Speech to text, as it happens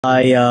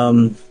I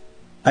um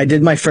I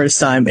did my first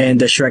time in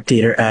the Shrek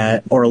theater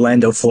at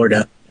Orlando,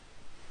 Florida.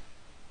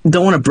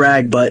 Don't want to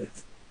brag, but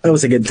it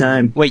was a good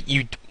time. Wait,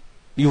 you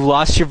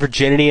lost your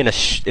virginity in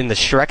in the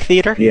Shrek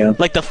theater? Yeah.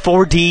 Like the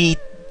 4D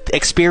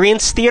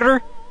experience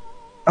theater?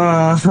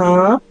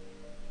 Uh-huh.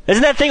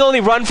 Doesn't that thing only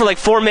run for like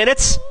 4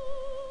 minutes?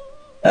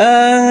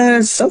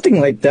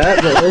 Something like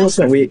that. But it was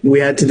we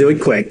had to do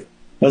it quick. It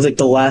was like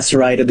the last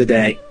ride of the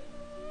day.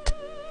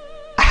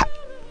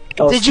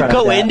 Did you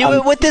go into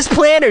it with this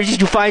plan, or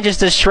did you find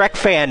just a Shrek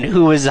fan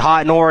who was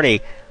hot and horny?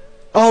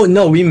 Oh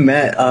no, we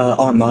met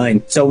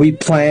online. So we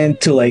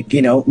planned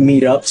to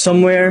meet up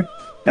somewhere,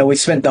 and we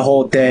spent the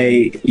whole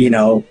day,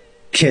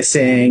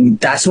 kissing.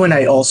 That's when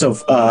I also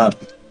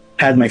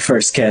had my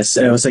first kiss.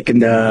 It was like in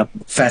the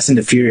Fast and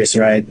the Furious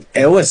ride.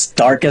 It was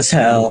dark as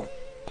hell.